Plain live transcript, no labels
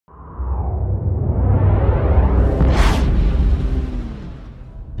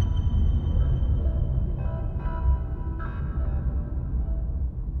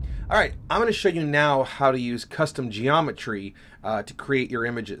All right, I'm going to show you now how to use custom geometry to create your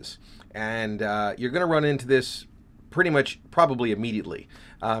images. And you're going to run into this pretty much probably immediately.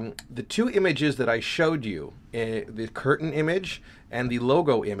 The two images that I showed you, the curtain image and the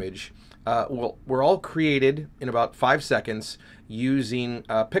logo image, were all created in about 5 seconds using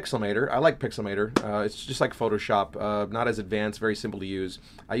Pixelmator. I like Pixelmator. It's just like Photoshop, not as advanced, very simple to use.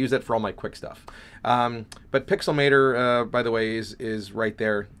 I use that for all my quick stuff. But Pixelmator, by the way, is right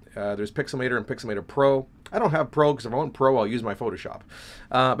there. There's Pixelmator and Pixelmator Pro. I don't have Pro because if I want Pro, I'll use my Photoshop.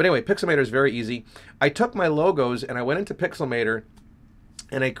 But anyway, Pixelmator is very easy. I took my logos and I went into Pixelmator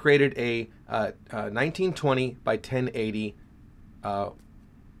and I created a 1920 by 1080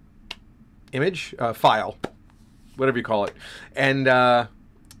 image, file, whatever you call it. And I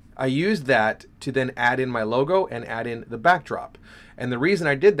used that to then add in my logo and add in the backdrop. And the reason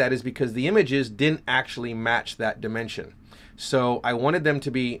I did that is because the images didn't actually match that dimension. So I wanted them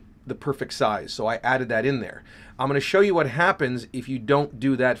to be the perfect size, so I added that in there. I'm going to show you what happens if you don't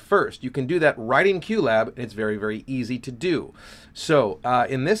do that first. You can do that right in Qlab, and it's very, very easy to do. So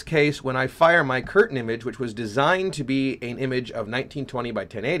in this case, when I fire my curtain image, which was designed to be an image of 1920 by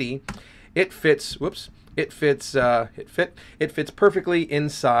 1080, it fits, whoops, it fits perfectly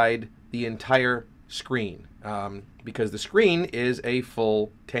inside the entire screen because the screen is a full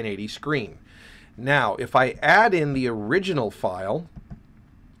 1080 screen. Now, if I add in the original file,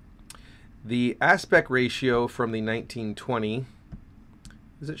 the aspect ratio from the 1920,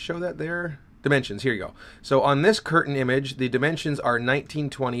 does it show that there? Dimensions, here you go. So on this curtain image, the dimensions are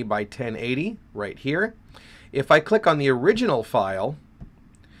 1920 by 1080, right here. If I click on the original file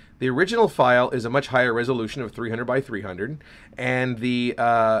is a much higher resolution of 300 by 300, and the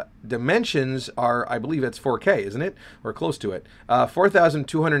dimensions are, I believe that's 4K, isn't it? Or close to it.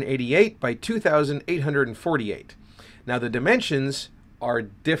 4,288 by 2,848. Now the dimensions are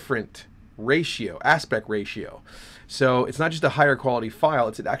different aspect ratio. So it's not just a higher quality file,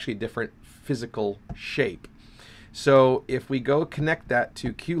 it's actually a different physical shape. So if we go connect that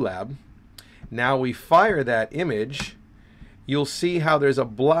to Qlab, now we fire that image, you'll see how there's a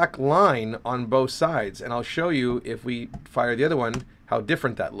black line on both sides, and I'll show you if we fire the other one how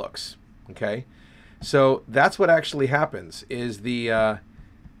different that looks. Okay, so that's what actually happens is the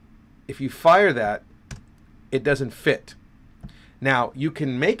if you fire that, it doesn't fit. Now you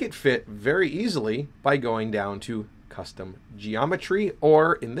can make it fit very easily by going down to custom geometry,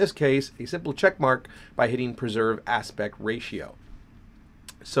 or in this case a simple check mark by hitting preserve aspect ratio.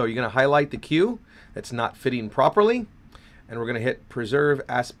 So you're going to highlight the Q that's not fitting properly, and we're going to hit preserve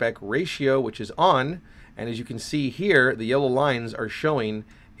aspect ratio, which is on, and as you can see here, the yellow lines are showing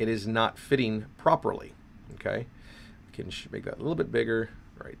it is not fitting properly. Okay, we can make that a little bit bigger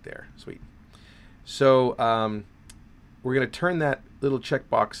right there. Sweet. So we're going to turn that little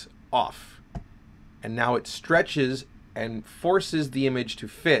checkbox off, and now it stretches and forces the image to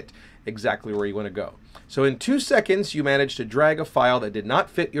fit exactly where you want to go. So in 2 seconds, you managed to drag a file that did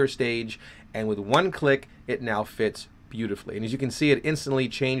not fit your stage, and with one click, it now fits beautifully. And as you can see, it instantly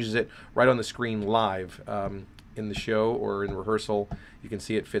changes it right on the screen live in the show or in rehearsal. You can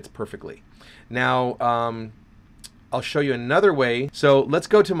see it fits perfectly. Now, I'll show you another way. So let's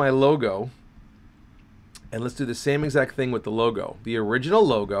go to my logo, and let's do the same exact thing with the logo. The original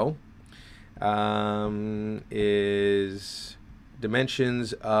logo is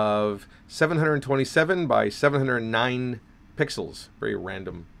dimensions of 727 by 709 pixels. Very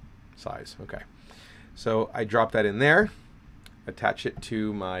random size. Okay. So I drop that in there, attach it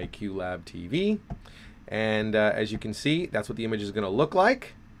to my Qlab TV, and as you can see, that's what the image is going to look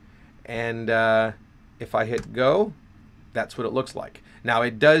like. And if I hit go, that's what it looks like. Now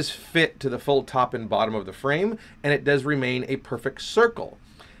it does fit to the full top and bottom of the frame, and it does remain a perfect circle.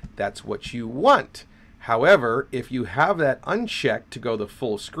 That's what you want. However, if you have that unchecked to go the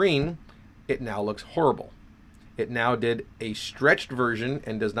full screen, it now looks horrible. It now did a stretched version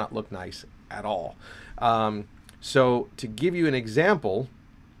and does not look nice at all. So to give you an example,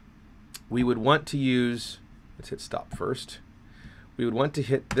 we would want to use, let's hit stop first. We would want to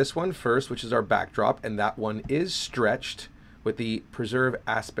hit this one first, which is our backdrop, and that one is stretched with the preserve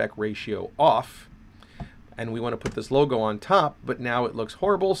aspect ratio off. And we want to put this logo on top, but now it looks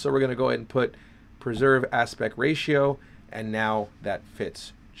horrible, so we're going to go ahead and put preserve aspect ratio, and now that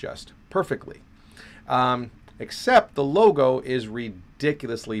fits just perfectly. Except the logo is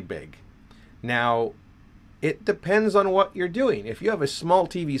ridiculously big. Now, it depends on what you're doing. If you have a small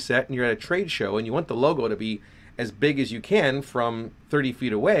TV set and you're at a trade show and you want the logo to be as big as you can from 30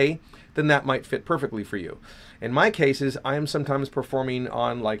 feet away, then that might fit perfectly for you. In my cases, I am sometimes performing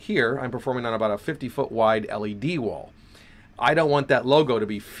on, like here, I'm performing on about a 50-foot wide LED wall. I don't want that logo to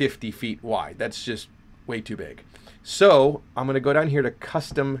be 50 feet wide. That's just way too big. So I'm going to go down here to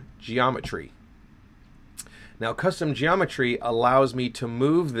custom geometry. Now custom geometry allows me to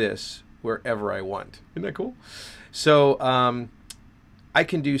move this wherever I want. Isn't that cool? So I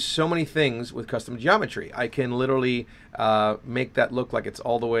can do so many things with custom geometry. I can literally make that look like it's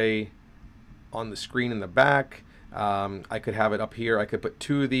all the way on the screen in the back. I could have it up here. I could put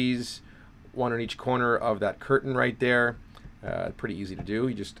 2 of these, one on each corner of that curtain right there. Pretty easy to do.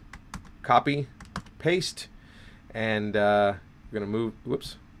 You just copy, paste, and we're gonna move.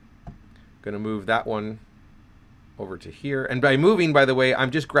 Whoops. Gonna move that one over to here. And by moving, by the way,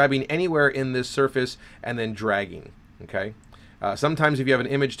 I'm just grabbing anywhere in this surface and then dragging. Okay. Sometimes if you have an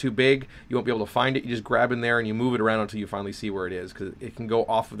image too big, you won't be able to find it. You just grab in there and you move it around until you finally see where it is, because it can go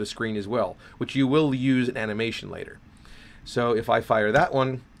off of the screen as well, which you will use in animation later. So if I fire that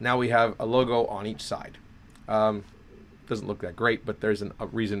one, now we have a logo on each side. Doesn't look that great, but there's a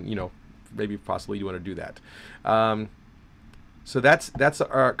reason, you know, maybe possibly you want to do that. So that's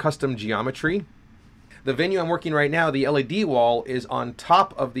our custom geometry. The venue I'm working right now, the LED wall, is on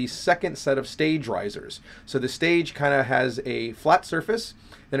top of the second set of stage risers. So the stage kind of has a flat surface,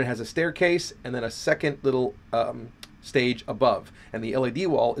 then it has a staircase, and then a second little stage above. And the LED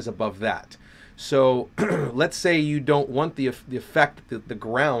wall is above that. So let's say you don't want the effect that the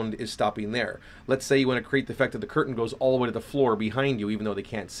ground is stopping there. Let's say you want to create the effect that the curtain goes all the way to the floor behind you, even though they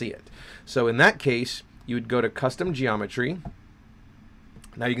can't see it. So in that case, you would go to custom geometry.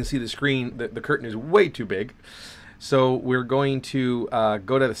 Now you can see the screen, the curtain is way too big. So we're going to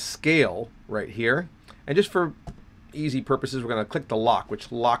go to the scale right here. And just for easy purposes, we're going to click the lock,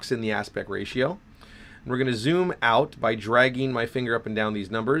 which locks in the aspect ratio. And we're going to zoom out by dragging my finger up and down these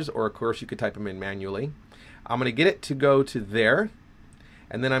numbers, or of course you could type them in manually. I'm going to get it to go to there.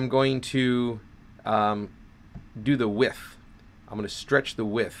 And then I'm going to do the width. I'm going to stretch the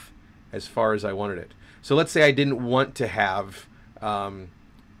width as far as I wanted it. So let's say I didn't want to have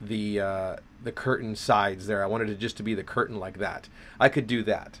the curtain sides there. I wanted it just to be the curtain like that. I could do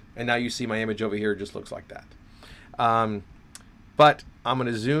that. And now you see my image over here just looks like that. But I'm going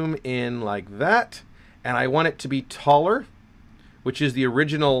to zoom in like that. And I want it to be taller, which is the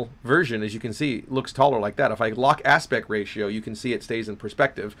original version. As you can see, it looks taller like that. If I lock aspect ratio, you can see it stays in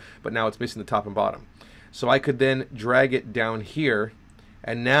perspective, but now it's missing the top and bottom. So I could then drag it down here,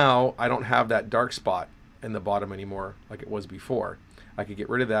 and now I don't have that dark spot in the bottom anymore like it was before. I could get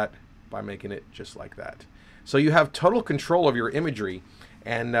rid of that by making it just like that. So you have total control of your imagery,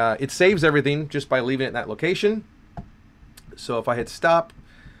 and it saves everything just by leaving it in that location. So if I hit stop,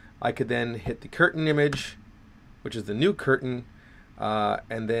 I could then hit the curtain image, which is the new curtain,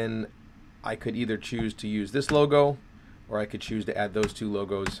 and then I could either choose to use this logo, or I could choose to add those 2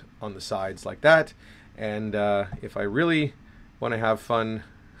 logos on the sides like that. And if I really want to have fun,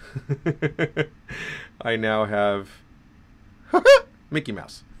 I now have Mickey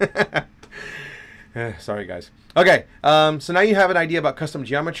Mouse. Sorry guys. Okay, so now you have an idea about custom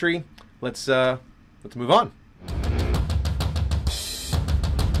geometry. Let's move on.